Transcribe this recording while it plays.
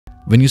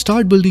When you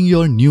start building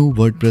your new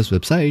WordPress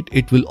website,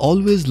 it will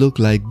always look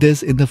like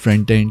this in the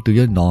front end to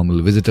your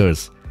normal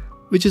visitors,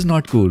 which is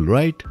not cool,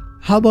 right?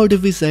 How about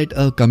if we set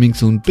a coming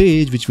soon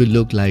page which will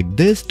look like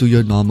this to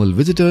your normal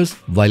visitors,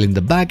 while in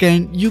the back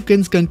end you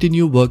can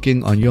continue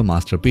working on your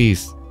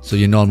masterpiece. So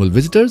your normal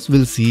visitors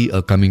will see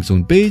a coming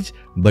soon page,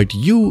 but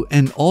you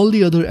and all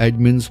the other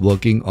admins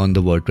working on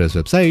the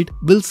WordPress website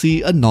will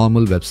see a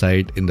normal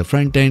website in the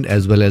front end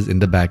as well as in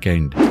the back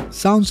end.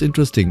 Sounds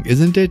interesting,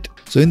 isn't it?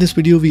 So in this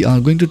video, we are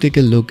going to take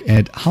a look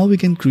at how we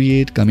can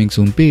create coming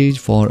soon page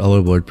for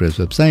our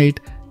WordPress website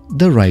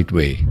the right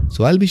way.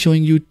 So I'll be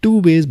showing you two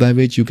ways by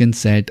which you can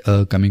set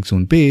a coming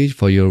soon page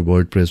for your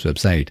WordPress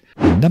website.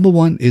 Number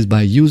one is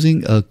by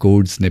using a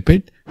code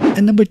snippet,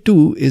 and number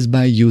two is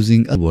by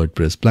using a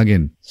WordPress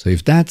plugin. So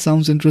if that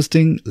sounds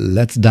interesting,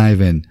 let's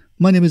dive in.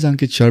 My name is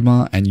Ankit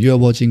Sharma and you are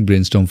watching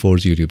Brainstorm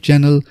Force YouTube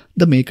channel,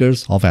 the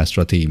makers of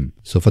Astra theme.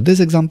 So for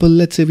this example,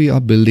 let's say we are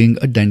building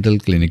a dental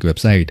clinic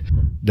website.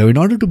 Now in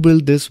order to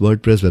build this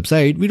WordPress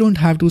website, we don't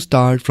have to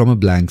start from a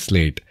blank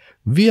slate.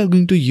 We are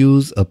going to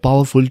use a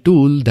powerful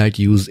tool that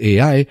uses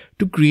AI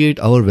to create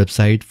our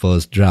website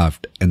first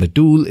draft, and the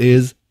tool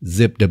is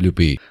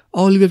ZipWP.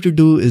 All we have to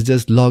do is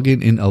just log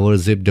in our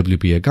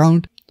ZipWP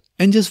account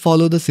and just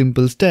follow the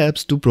simple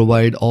steps to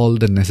provide all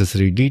the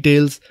necessary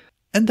details.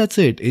 And that's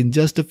it. In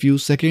just a few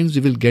seconds,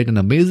 we will get an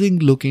amazing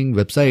looking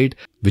website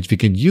which we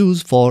can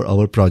use for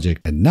our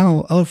project. And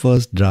now our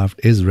first draft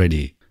is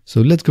ready.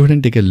 So let's go ahead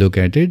and take a look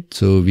at it.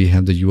 So we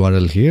have the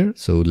URL here.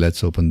 So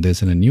let's open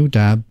this in a new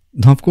tab.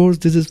 Now, of course,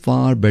 this is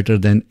far better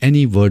than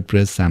any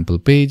WordPress sample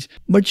page,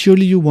 but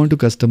surely you want to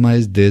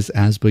customize this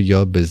as per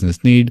your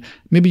business need.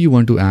 Maybe you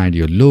want to add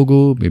your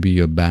logo, maybe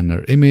your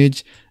banner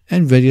image,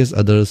 and various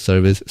other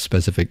service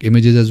specific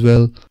images as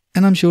well.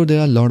 And I'm sure there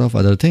are a lot of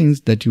other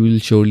things that you will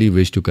surely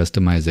wish to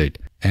customize it.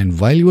 And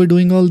while you are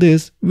doing all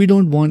this, we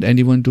don't want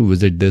anyone to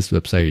visit this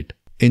website.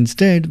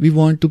 Instead, we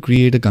want to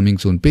create a coming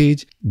soon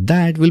page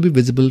that will be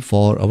visible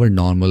for our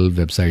normal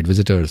website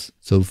visitors.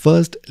 So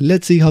first,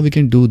 let's see how we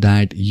can do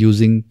that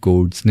using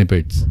code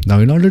snippets. Now,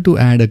 in order to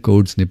add a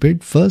code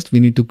snippet, first we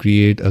need to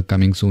create a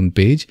coming soon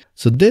page.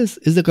 So this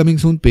is the coming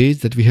soon page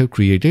that we have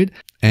created.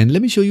 And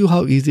let me show you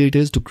how easy it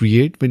is to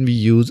create when we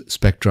use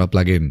Spectra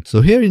plugin.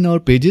 So here in our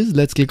pages,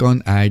 let's click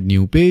on add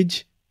new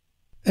page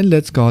and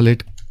let's call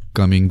it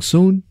coming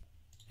soon.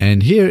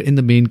 And here in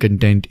the main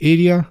content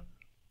area,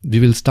 we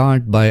will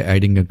start by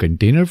adding a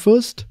container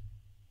first,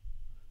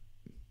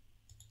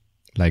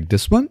 like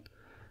this one.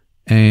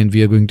 And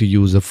we are going to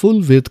use a full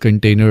width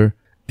container.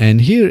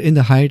 And here in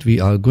the height, we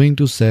are going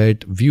to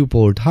set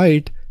viewport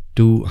height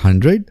to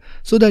 100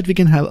 so that we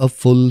can have a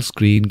full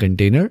screen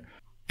container.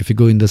 If we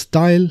go in the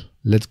style,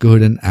 let's go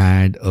ahead and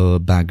add a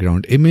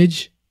background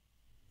image.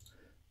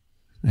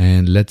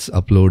 And let's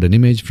upload an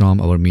image from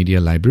our media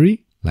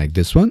library like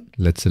this one.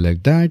 Let's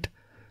select that.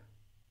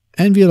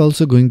 And we are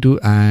also going to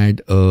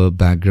add a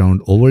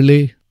background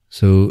overlay.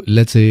 So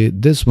let's say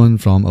this one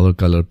from our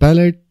color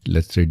palette.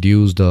 Let's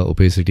reduce the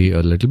opacity a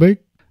little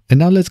bit.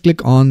 And now let's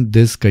click on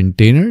this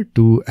container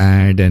to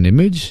add an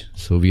image.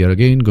 So we are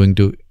again going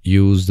to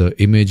use the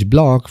image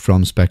block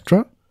from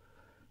Spectra.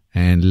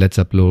 And let's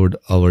upload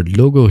our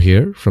logo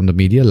here from the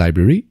media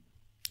library.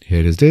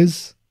 Here it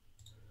is.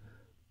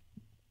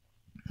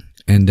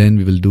 And then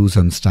we will do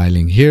some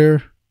styling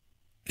here.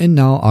 And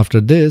now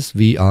after this,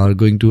 we are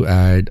going to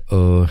add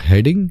a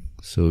heading.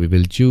 So we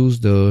will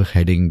choose the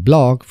heading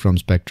block from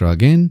Spectra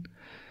again.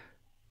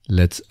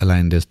 Let's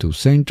align this to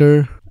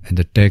center and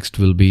the text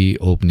will be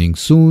opening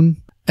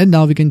soon. And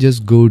now we can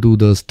just go to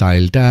the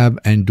style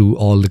tab and do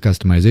all the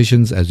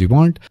customizations as we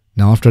want.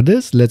 Now after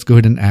this, let's go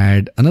ahead and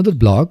add another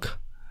block.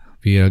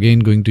 We are again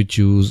going to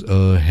choose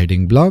a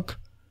heading block.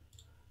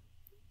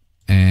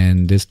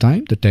 And this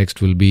time the text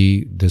will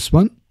be this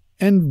one.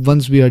 And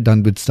once we are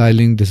done with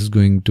styling, this is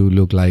going to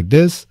look like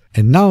this.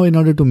 And now in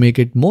order to make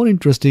it more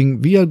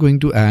interesting, we are going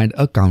to add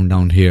a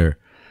countdown here.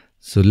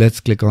 So let's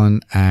click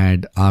on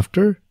add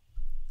after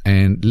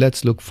and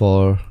let's look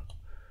for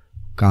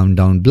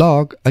countdown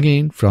block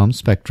again from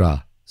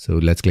Spectra. So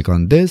let's click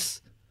on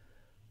this.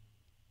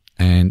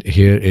 And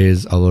here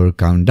is our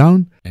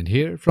countdown. And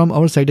here from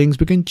our settings,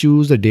 we can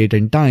choose the date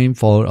and time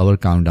for our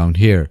countdown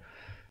here.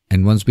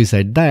 And once we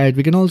set that,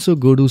 we can also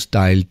go to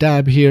style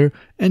tab here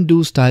and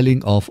do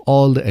styling of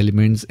all the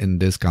elements in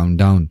this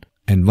countdown.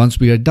 And once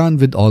we are done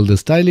with all the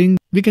styling,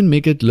 we can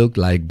make it look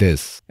like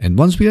this. And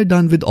once we are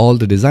done with all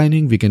the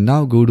designing, we can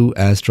now go to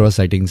Astra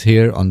settings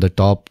here on the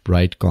top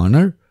right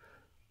corner.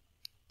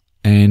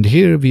 And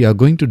here we are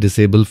going to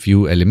disable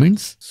few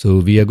elements. So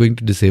we are going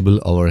to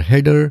disable our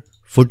header,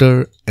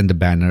 footer, and the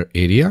banner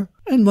area.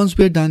 And once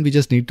we are done, we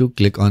just need to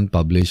click on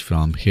publish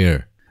from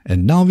here.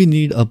 And now we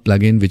need a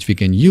plugin which we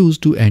can use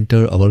to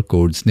enter our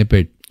code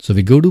snippet. So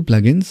we go to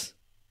plugins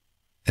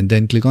and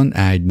then click on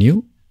add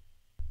new.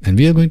 And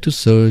we are going to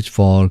search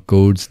for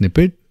code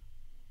snippet.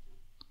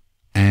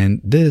 And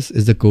this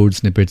is the code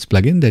snippets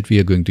plugin that we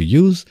are going to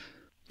use.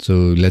 So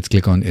let's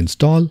click on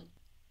install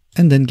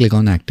and then click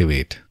on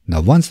activate.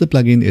 Now, once the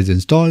plugin is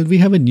installed, we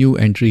have a new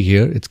entry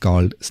here. It's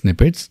called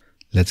snippets.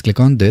 Let's click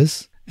on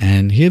this.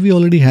 And here we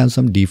already have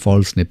some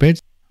default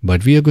snippets,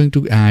 but we are going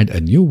to add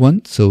a new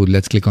one. So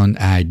let's click on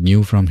add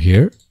new from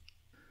here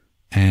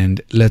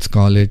and let's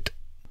call it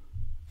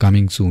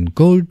coming soon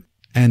code.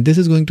 And this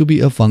is going to be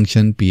a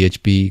function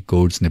PHP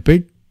code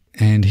snippet.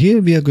 And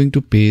here we are going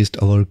to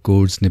paste our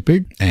code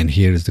snippet, and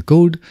here is the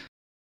code.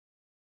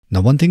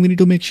 Now one thing we need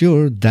to make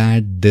sure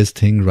that this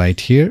thing right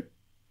here,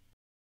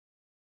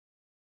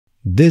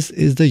 this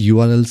is the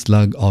URL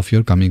slug of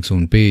your coming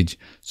soon page.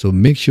 So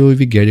make sure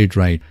we get it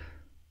right.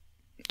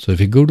 So if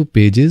we go to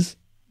pages,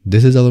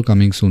 this is our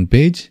coming soon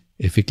page.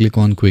 If we click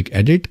on quick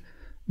edit,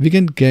 we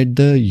can get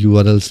the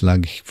URL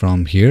slug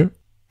from here,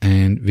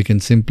 and we can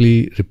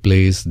simply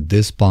replace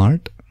this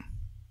part.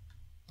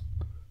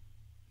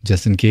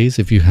 Just in case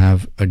if you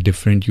have a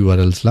different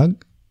URL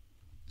slug.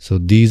 So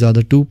these are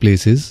the two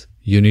places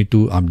you need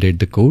to update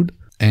the code.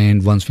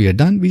 And once we are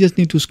done, we just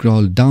need to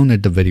scroll down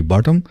at the very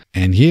bottom,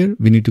 and here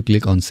we need to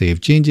click on save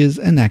changes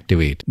and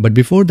activate. But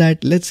before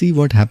that, let's see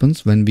what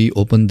happens when we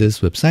open this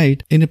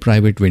website in a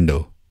private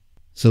window.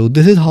 So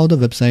this is how the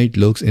website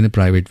looks in a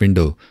private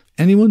window.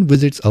 Anyone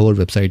visits our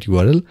website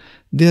URL,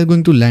 they are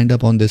going to land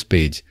up on this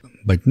page.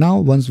 But now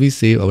once we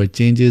save our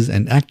changes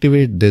and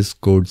activate this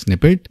code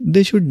snippet,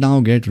 they should now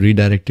get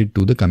redirected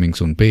to the coming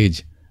soon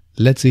page.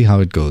 Let's see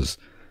how it goes.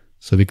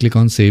 So we click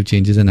on save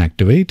changes and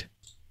activate.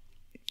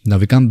 Now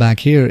we come back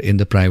here in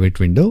the private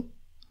window.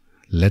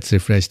 Let's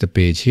refresh the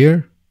page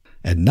here.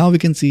 And now we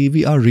can see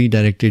we are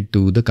redirected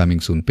to the coming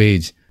soon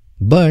page.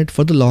 But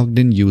for the logged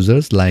in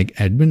users like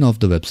admin of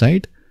the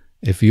website,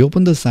 if we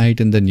open the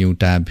site in the new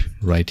tab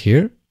right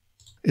here,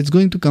 it's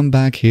going to come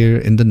back here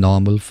in the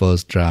normal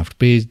first draft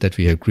page that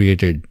we have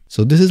created.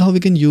 So this is how we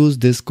can use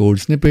this code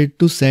snippet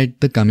to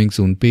set the coming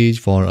soon page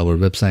for our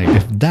website.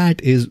 If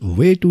that is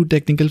way too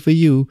technical for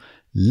you,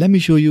 let me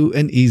show you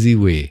an easy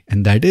way,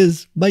 and that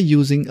is by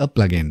using a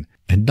plugin.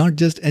 And not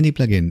just any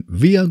plugin,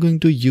 we are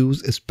going to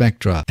use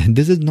Spectra. And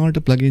this is not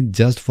a plugin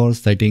just for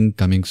setting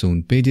coming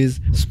soon pages.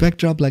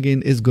 Spectra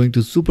plugin is going to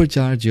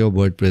supercharge your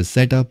WordPress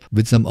setup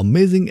with some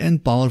amazing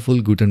and powerful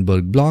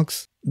Gutenberg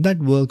blocks that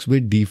works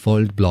with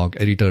default block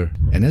editor.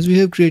 And as we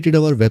have created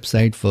our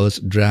website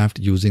first draft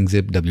using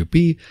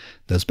zipwp,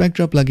 the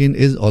Spectra plugin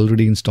is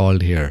already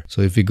installed here.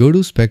 So if we go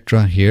to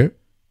Spectra here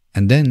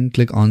and then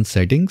click on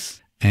settings,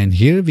 and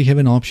here we have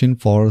an option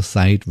for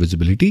site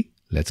visibility.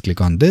 Let's click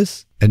on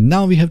this. And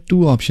now we have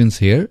two options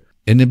here,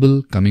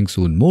 enable coming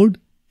soon mode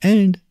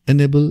and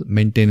enable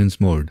maintenance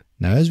mode.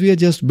 Now as we are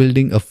just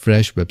building a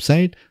fresh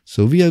website,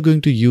 so we are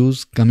going to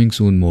use coming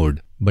soon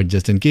mode. But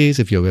just in case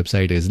if your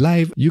website is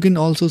live, you can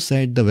also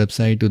set the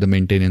website to the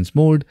maintenance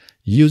mode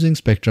using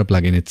Spectra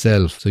plugin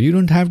itself. So you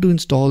don't have to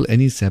install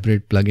any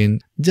separate plugin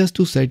just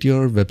to set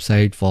your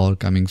website for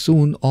coming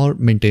soon or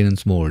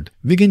maintenance mode.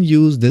 We can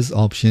use this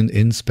option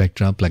in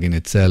Spectra plugin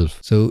itself.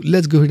 So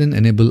let's go ahead and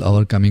enable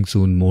our coming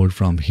soon mode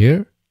from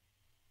here.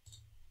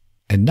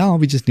 And now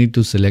we just need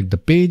to select the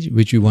page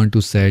which we want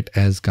to set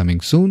as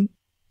coming soon.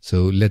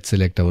 So let's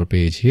select our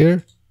page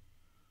here.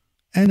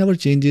 And our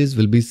changes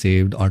will be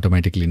saved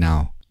automatically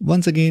now.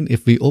 Once again,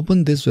 if we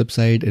open this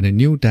website in a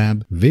new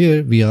tab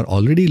where we are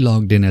already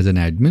logged in as an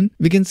admin,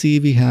 we can see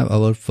we have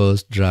our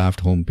first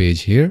draft homepage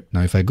here.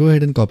 Now if I go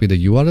ahead and copy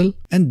the URL,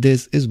 and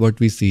this is what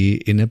we see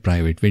in a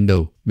private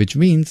window, which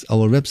means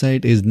our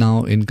website is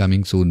now in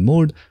coming soon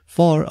mode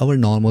for our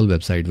normal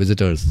website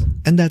visitors.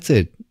 And that's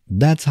it.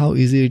 That's how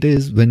easy it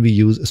is when we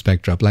use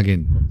Spectra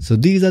plugin. So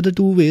these are the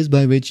two ways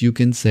by which you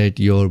can set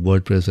your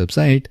WordPress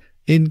website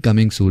in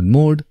coming soon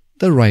mode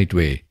the right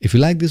way. If you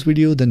like this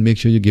video, then make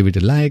sure you give it a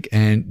like,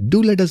 and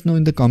do let us know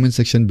in the comment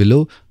section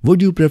below,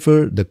 would you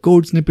prefer the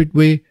code snippet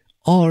way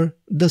or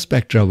the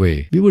Spectra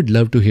way? We would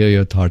love to hear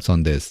your thoughts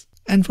on this.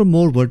 And for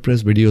more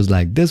WordPress videos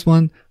like this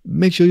one,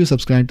 make sure you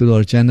subscribe to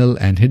our channel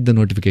and hit the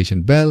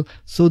notification bell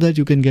so that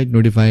you can get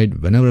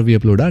notified whenever we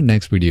upload our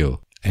next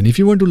video. And if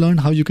you want to learn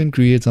how you can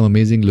create some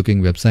amazing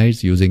looking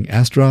websites using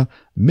Astra,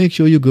 make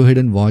sure you go ahead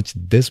and watch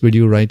this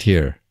video right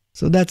here.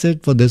 So that's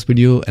it for this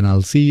video, and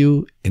I'll see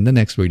you in the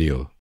next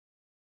video.